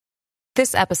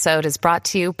This episode is brought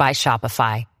to you by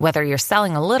Shopify. Whether you're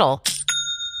selling a little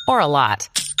or a lot,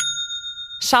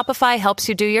 Shopify helps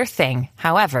you do your thing,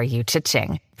 however you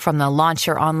cha-ching. From the launch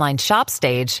your online shop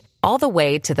stage, all the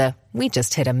way to the we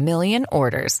just hit 1 million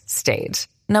orders stage.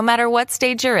 No matter what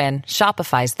stage you're in,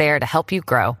 Shopify's there to help you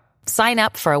grow. Sign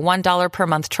up for a $1 per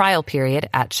month trial period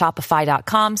at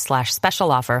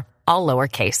shopify.com/special offer, all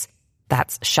lowercase.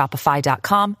 That's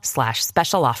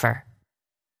shopify.com/special offer.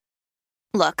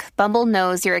 Look, Bumble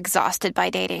knows you're exhausted by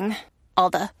dating. All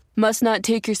the must not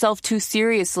take yourself too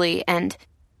seriously and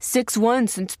 6'1"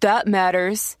 since that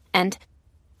matters. And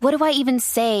what do I even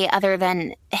say other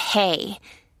than hey?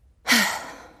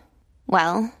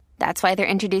 Well, that's why they're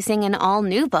introducing an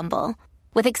all-new Bumble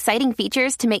with exciting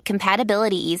features to make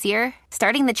compatibility easier,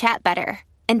 starting the chat better,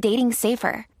 and dating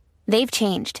safer. They've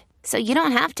changed, so you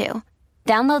don't have to.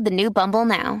 Download the new Bumble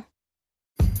now.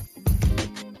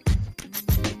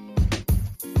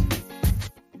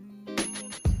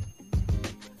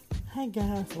 Hey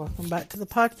guys, welcome back to the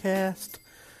podcast.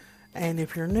 And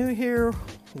if you're new here,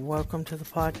 welcome to the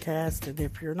podcast. And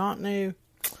if you're not new,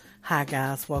 hi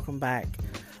guys, welcome back.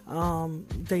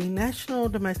 The National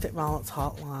Domestic Violence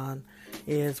Hotline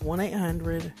is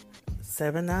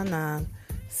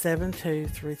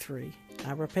 1-800-799-7233.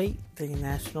 I repeat, the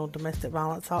National Domestic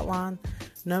Violence Hotline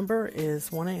number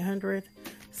is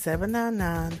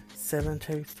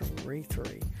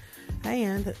 1-800-799-7233.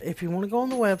 And if you want to go on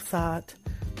the website,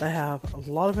 they have a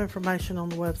lot of information on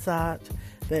the website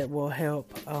that will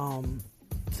help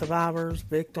survivors,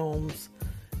 victims,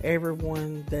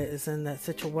 everyone that is in that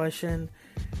situation.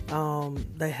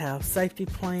 They have safety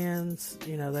plans.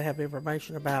 You know, they have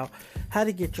information about how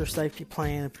to get your safety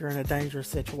plan if you're in a dangerous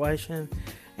situation,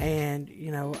 and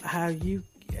you know how you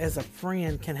as a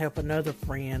friend can help another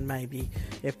friend maybe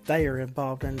if they are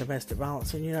involved in domestic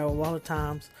violence. And you know, a lot of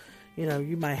times, you know,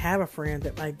 you may have a friend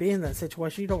that may be in that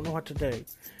situation. You don't know what to do,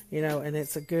 you know, and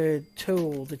it's a good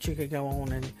tool that you could go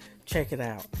on and check it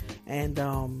out. And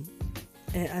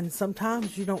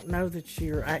sometimes you don't know that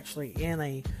you're actually in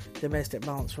a domestic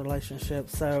violence relationship,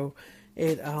 so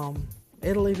it'll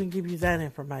even give you that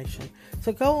information.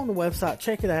 So go on the website,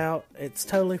 check it out. It's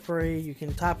totally free. You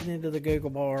can type it into the Google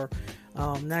bar,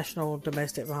 National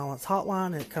Domestic Violence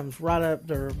Hotline, and it comes right up.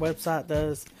 Their website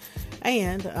does.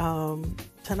 And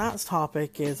tonight's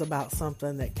topic is about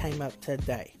something that came up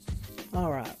today.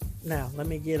 All right, now let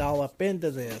me get all up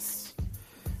into this.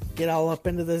 Get all up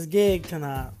into this gig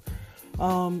tonight.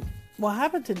 What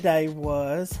happened today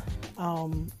was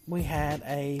we had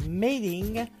a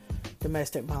meeting,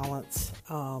 domestic violence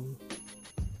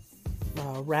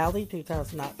rally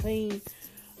 2019.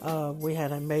 We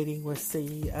had a meeting with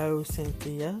CEO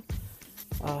Cynthia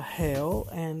Hale,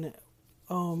 and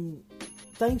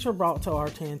things were brought to our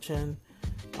attention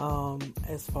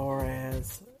as far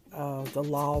as the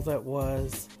law that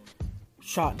was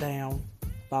shot down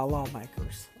by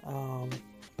lawmakers.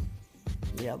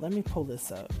 Yeah, let me pull this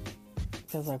up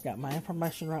because I've got my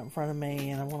information right in front of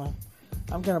me, and I'm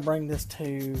gonna bring this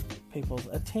to people's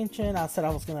attention. I said I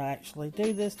was gonna actually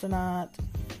do this tonight,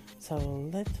 so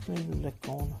let me look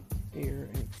on here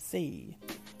and see.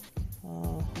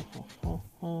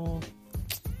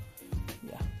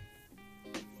 Yeah,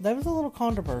 there was a little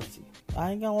controversy.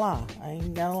 I ain't gonna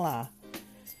lie.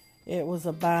 It was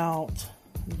about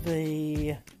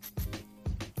the.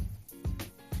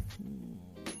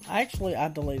 Actually, I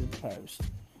deleted the post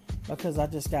because I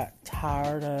just got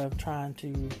tired of trying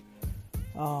to,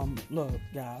 look,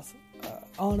 guys,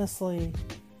 honestly,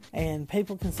 and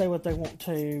people can say what they want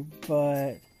to,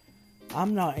 but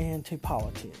I'm not into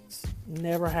politics.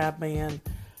 Never have been.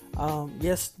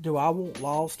 Yes, do I want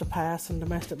laws to pass in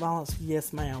domestic violence?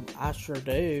 Yes, ma'am, I sure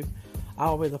do.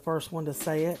 I'll be the first one to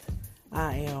say it.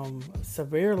 I am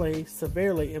severely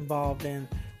involved in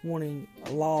wanting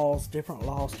different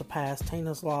laws to pass.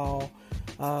 Tina's law,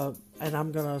 and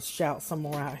I'm going to shout some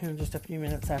more out here in just a few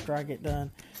minutes after I get done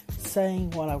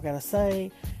saying what I've got to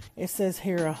say. It says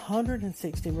here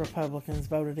 160 Republicans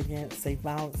voted against the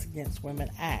Violence Against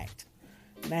Women Act.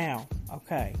 Now,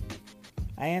 okay,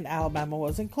 and Alabama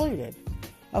was included.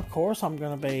 Of course I'm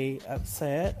going to be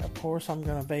upset. Of course I'm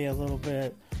going to be a little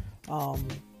bit, like,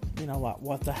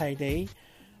 what the hey-dee?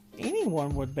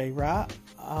 Anyone would be, right?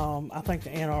 I think the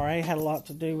NRA had a lot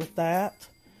to do with that.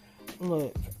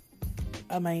 Look,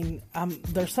 I mean,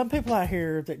 there's some people out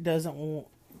here that do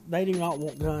not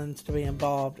want guns to be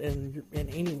involved in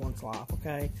anyone's life,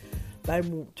 okay? They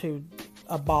want to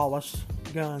abolish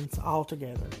guns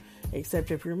altogether, except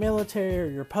if you're military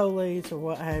or you're police or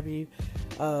what have you.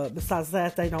 Besides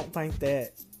that, they don't think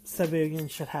that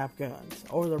civilians should have guns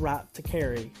or the right to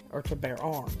carry or to bear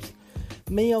arms.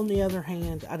 Me, on the other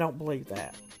hand, I don't believe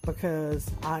that, because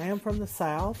I am from the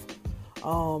South.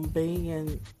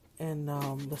 Being in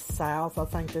the South, I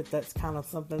think that's kind of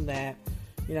something that,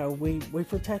 we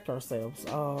protect ourselves.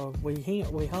 We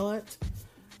hunt,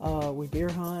 we deer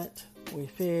hunt, we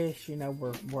fish.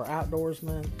 We're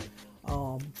outdoorsmen.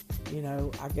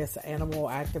 I guess the animal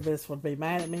activists would be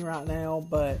mad at me right now,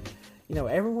 but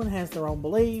everyone has their own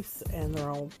beliefs and their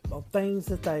own things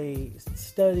that they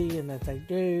study and that they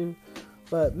do.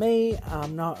 But me,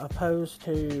 I'm not opposed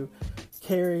to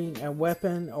carrying a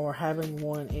weapon or having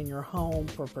one in your home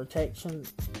for protection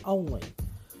only.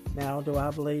 Now, do I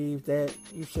believe that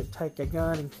you should take a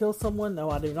gun and kill someone? No,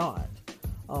 I do not.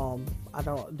 I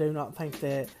do not think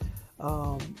that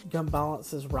gun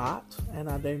violence is right, and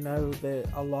I do know that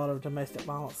a lot of domestic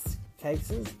violence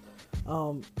cases,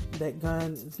 that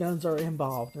guns are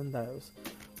involved in those.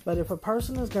 But if a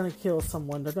person is going to kill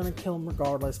someone, they're going to kill them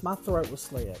regardless. My throat was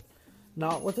slit,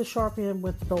 not with a sharp end,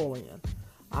 with the dull end.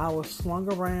 I was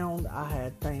slung around. I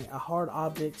had hard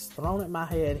objects thrown at my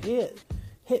head,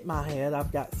 hit my head.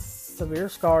 I've got severe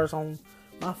scars on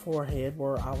my forehead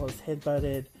where I was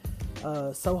headbutted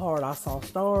so hard I saw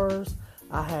stars.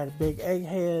 I had big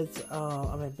eggheads.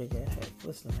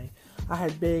 Listen to me. I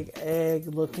had big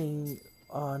egg-looking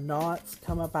knots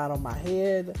come up out of my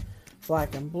head,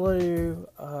 black and blue.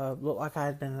 Looked like I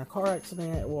had been in a car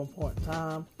accident at one point in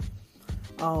time.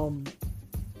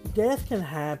 Death can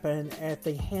happen at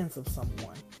the hands of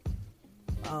someone.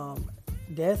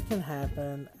 Death can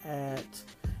happen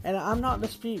and I'm not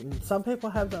disputing. Some people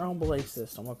have their own belief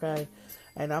system, okay?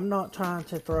 And I'm not trying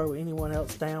to throw anyone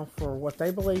else down for what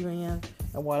they believe in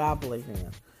and what I believe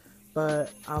in.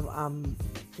 But I'm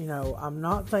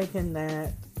not thinking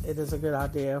that it is a good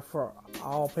idea for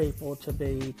all people to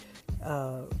be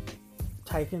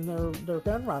taking their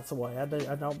gun rights away. I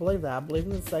don't believe that. I believe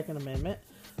in the Second Amendment.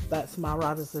 That's my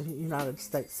right as a United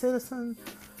States citizen.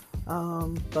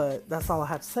 But that's all I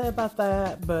have to say about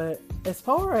that. But as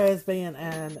far as being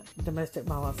a domestic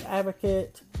violence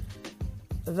advocate,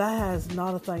 that has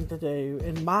not a thing to do,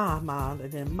 in my mind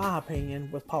and in my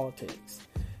opinion, with politics.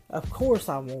 Of course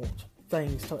I want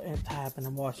things to happen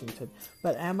in Washington,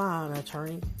 but am I an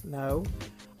attorney? No.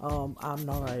 I'm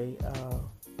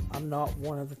not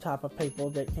one of the type of people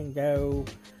that can go,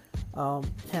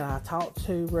 can I talk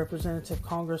to representative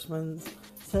congressmen,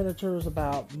 senators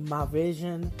about my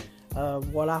vision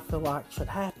of what I feel like should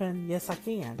happen? Yes, I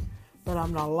can. But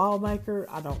I'm not a lawmaker.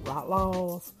 I don't write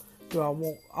laws. Do I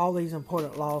want all these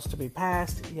important laws to be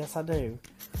passed? Yes, I do.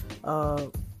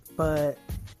 But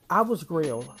I was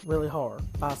grilled really hard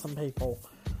by some people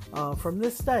from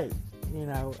this state,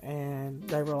 and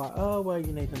they were like, oh, well,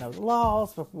 you need to know the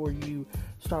laws before you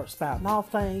start spouting off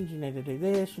things. You need to do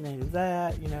this, you need to do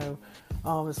that,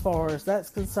 as far as that's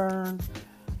concerned.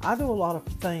 I do a lot of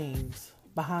things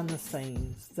behind the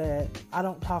scenes that I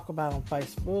don't talk about on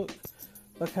Facebook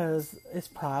because it's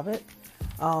private.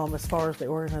 As far as the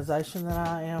organization that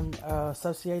I am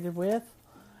associated with,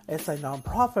 it's a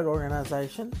nonprofit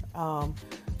organization.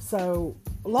 So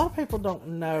a lot of people don't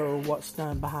know what's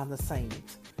done behind the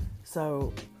scenes.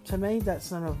 So to me,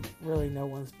 that's none of really no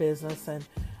one's business. And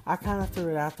I kind of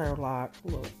threw it out there like,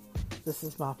 look, this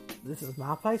is my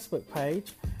Facebook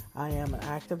page. I am an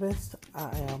activist.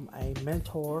 I am a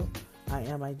mentor. I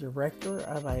am a director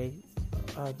of a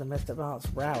domestic violence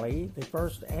rally, the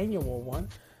first annual one,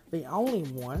 the only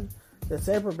one that's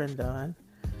ever been done.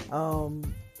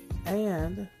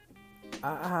 And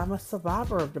I'm a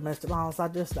survivor of domestic violence. I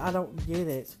don't get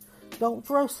it. Don't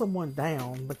throw someone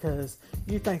down because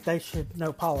you think they should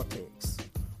know politics.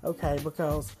 Okay,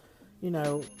 because,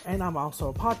 and I'm also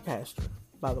a podcaster,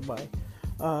 by the way.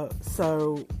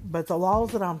 But the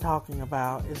laws that I'm talking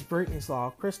about is Brittany's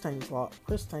law, Christine's law,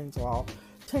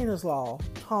 Tina's law,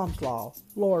 Tom's law,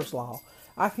 Laura's law.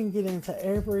 I can get into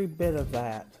every bit of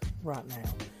that right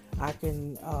now. I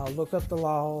can look up the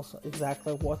laws,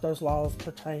 exactly what those laws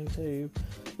pertain to.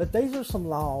 But these are some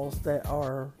laws that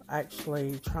are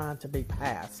actually trying to be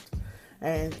passed.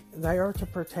 And they are to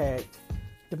protect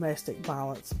domestic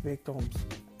violence victims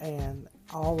and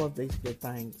all of these good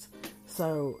things.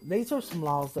 So these are some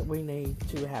laws that we need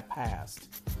to have passed.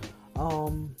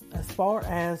 As far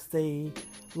as the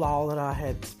law that I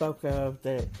had spoke of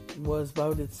that was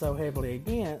voted so heavily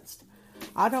against,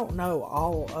 I don't know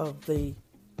all of the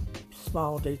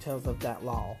small details of that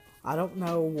law. I don't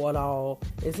know what all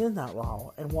is in that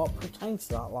law and what pertains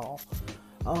to that law.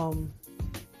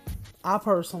 I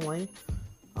personally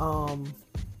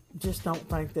just don't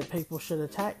think that people should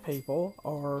attack people,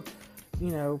 or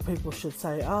people should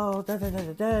say, oh,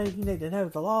 you need to know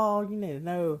the law, you need to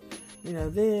know,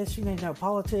 this, you need to know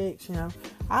politics,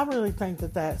 I really think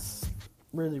that that's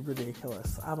really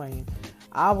ridiculous. I mean,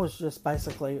 I was just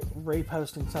basically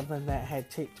reposting something that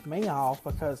had ticked me off,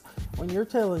 because when you're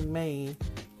telling me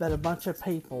that a bunch of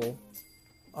people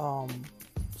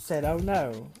said, oh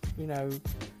no,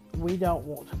 we don't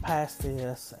want to pass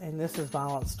this, and this is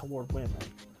violence toward women.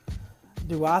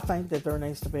 Do I think that there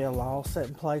needs to be a law set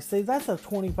in place? See, that's a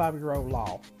 25-year-old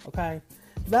law, okay?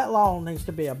 That law needs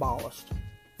to be abolished.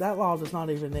 That law does not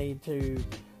even need to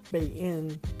be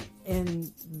in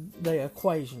the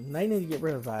equation. They need to get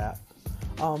rid of that.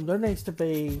 There needs to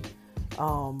be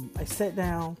a sit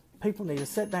down. People need to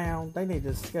sit down. They need to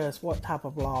discuss what type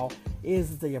of law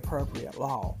is the appropriate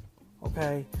law,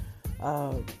 okay?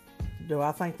 Do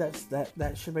I think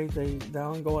that should be the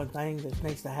ongoing thing that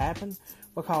needs to happen?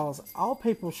 Because all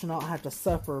people should not have to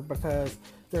suffer because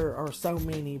there are so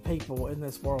many people in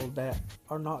this world that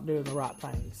are not doing the right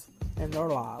things in their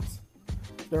lives.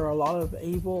 There are a lot of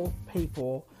evil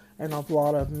people and a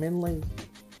lot of mentally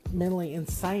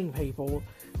insane people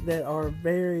that are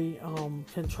very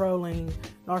controlling,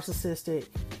 narcissistic,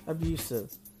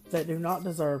 abusive, that do not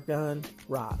deserve gun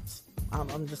rights.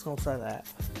 I'm just going to say that.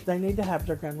 They need to have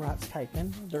their gun rights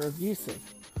taken. They're abusive.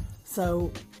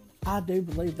 So I do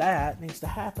believe that needs to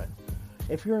happen.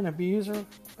 If you're an abuser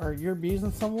or you're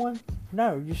abusing someone,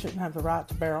 no, you shouldn't have the right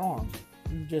to bear arms.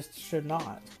 You just should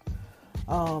not.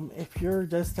 If you're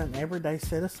just an everyday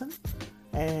citizen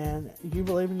and you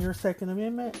believe in your Second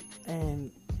Amendment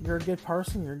and you're a good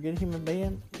person, you're a good human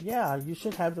being, yeah, you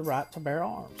should have the right to bear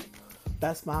arms.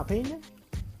 That's my opinion.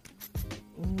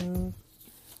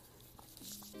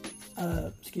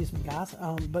 Excuse me, guys.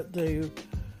 But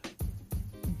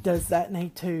does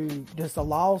the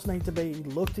laws need to be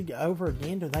looked over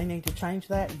again? Do they need to change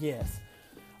that? Yes.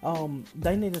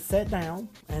 They need to sit down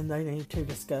and they need to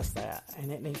discuss that,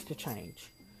 and it needs to change.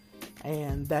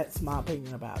 And that's my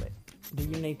opinion about it. Do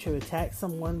you need to attack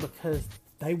someone because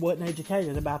they wasn't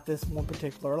educated about this one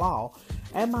particular law?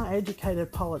 Am I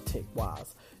educated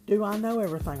politic-wise? Do I know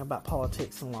everything about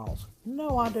politics and laws?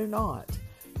 No, I do not.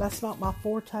 That's not my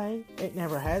forte. It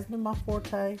never has been my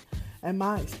forte. Am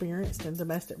I experienced in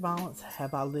domestic violence?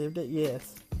 Have I lived it?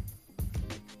 Yes.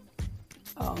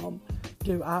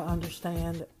 Do I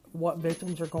understand what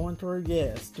victims are going through?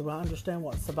 Yes. Do I understand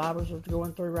what survivors are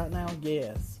going through right now?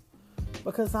 Yes.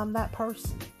 Because I'm that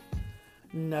person.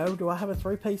 No. Do I have a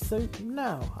 3-piece suit?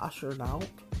 No, I sure don't.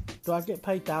 Do I get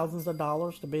paid thousands of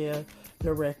dollars to be a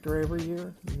director every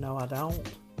year? No, I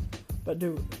don't. But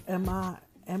am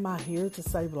I here to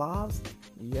save lives?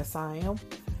 Yes, I am.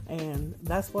 And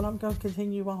that's what I'm going to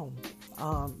continue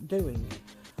on doing.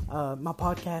 My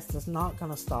podcast is not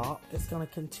going to stop. It's going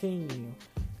to continue.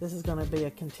 This is going to be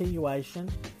a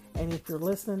continuation. And if you're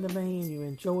listening to me and you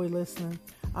enjoy listening,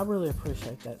 I really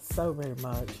appreciate that so very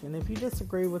much. And if you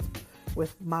disagree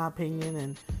with my opinion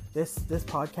and this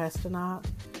podcast tonight,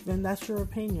 then that's your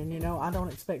opinion. I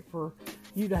don't expect for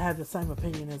you to have the same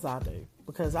opinion as I do,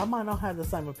 because I might not have the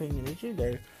same opinion as you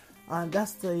do.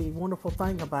 That's the wonderful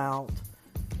thing about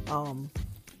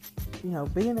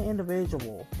being an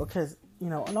individual, because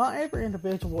not every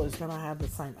individual is going to have the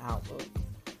same outlook.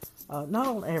 Not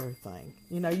on everything.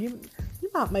 You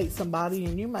might meet somebody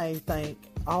and you may think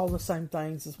all the same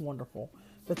things is wonderful,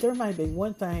 but there may be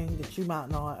one thing that you might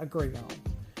not agree on.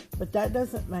 But that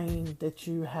doesn't mean that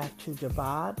you have to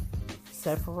divide,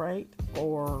 separate,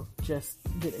 or just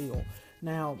get ill.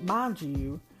 Now, mind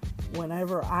you,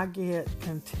 whenever I get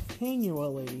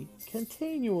continually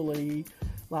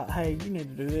like, hey, you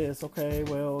need to do this, okay,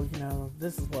 well,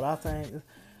 this is what I think.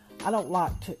 I don't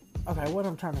like to, okay, what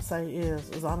I'm trying to say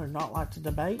is I do not like to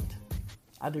debate.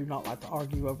 I do not like to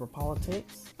argue over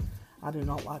politics. I do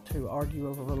not like to argue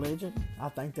over religion. I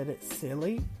think that it's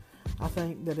silly. I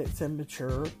think that it's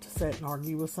immature to sit and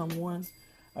argue with someone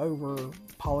over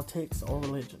politics or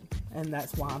religion. And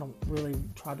that's why I don't really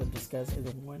try to discuss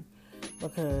either one,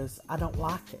 because I don't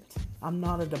like it. I'm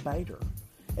not a debater.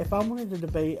 If I wanted to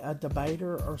be a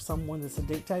debater or someone that's a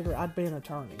dictator, I'd be an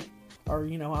attorney. Or,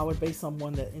 I would be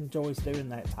someone that enjoys doing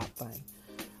that type thing.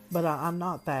 But I'm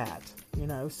not that,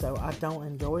 so I don't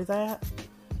enjoy that.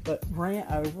 But rant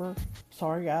over.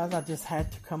 Sorry, guys, I just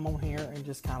had to come on here and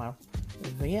just kind of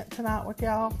vent tonight with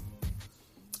y'all.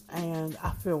 And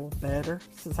I feel better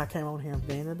since I came on here and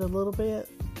vented a little bit.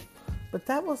 But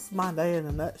that was my day in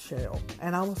a nutshell.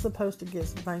 And I was supposed to get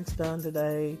some things done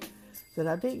today that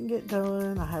I didn't get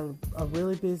done. I had a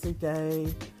really busy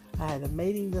day. I had a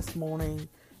meeting this morning,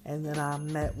 and then I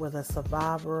met with a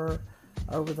survivor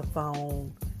over the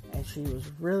phone, and she was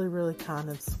really, really kind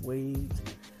and sweet.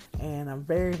 And I'm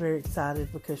very, very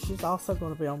excited because she's also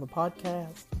going to be on the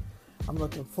podcast. I'm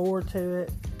looking forward to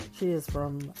it. She is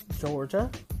from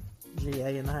Georgia,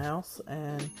 GA in the house,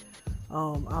 and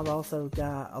I've also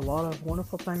got a lot of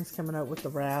wonderful things coming up with the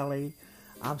rally.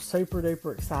 I'm super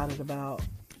duper excited about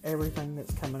everything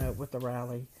that's coming up with the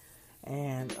rally.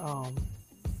 And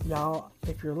y'all,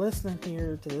 if you're listening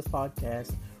here to this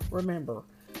podcast, remember,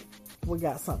 we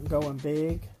got something going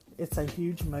big. It's a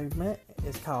huge movement.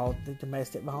 It's called the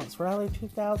Domestic Violence Rally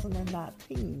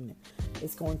 2019.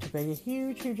 It's going to be a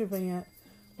huge, huge event.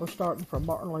 We're starting from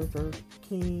Martin Luther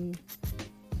King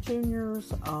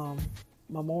Jr.'s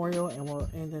memorial, and we're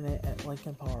ending it at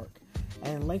Lincoln Park.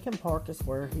 And Lincoln Park is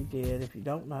where he did, if you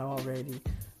don't know already,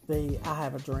 the I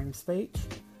Have a Dream speech.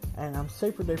 And I'm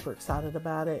super duper excited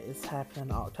about it. It's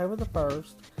happening October the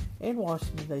 1st in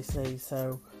Washington, D.C.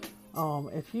 So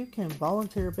if you can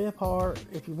volunteer, be a part,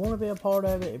 if you want to be a part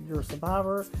of it, if you're a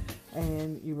survivor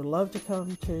and you would love to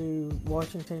come to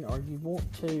Washington, or you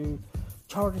want to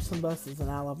charter some buses in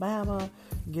Alabama,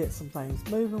 get some things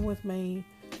moving with me,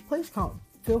 please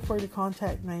feel free to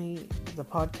contact me. The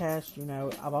podcast,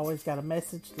 I've always got a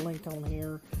message link on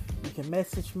here. You can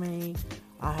message me.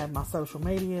 I have my social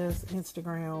medias,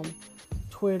 Instagram,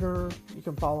 Twitter. You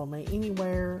can follow me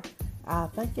anywhere. I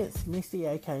think it's Misty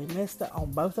aka Mista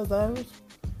on both of those.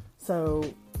 So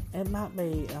it might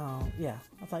be,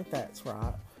 I think that's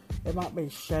right. It might be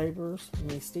Shavers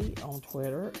Misty on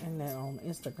Twitter, and then on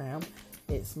Instagram,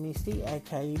 it's Misty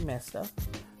aka Mista.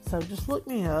 So just look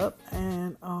me up,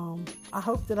 and I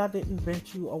hope that I didn't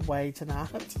vent you away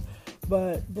tonight.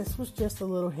 But this was just a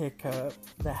little hiccup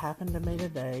that happened to me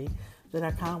today that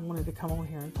I kind of wanted to come on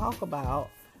here and talk about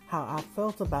how I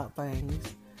felt about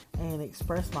things and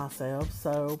express myself.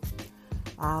 So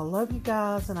I love you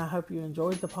guys, and I hope you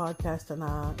enjoyed the podcast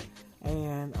tonight,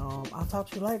 and I'll talk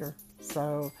to you later.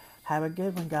 So have a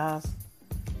good one, guys,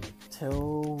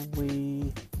 till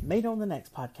we meet on the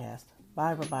next podcast.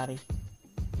 Bye, everybody.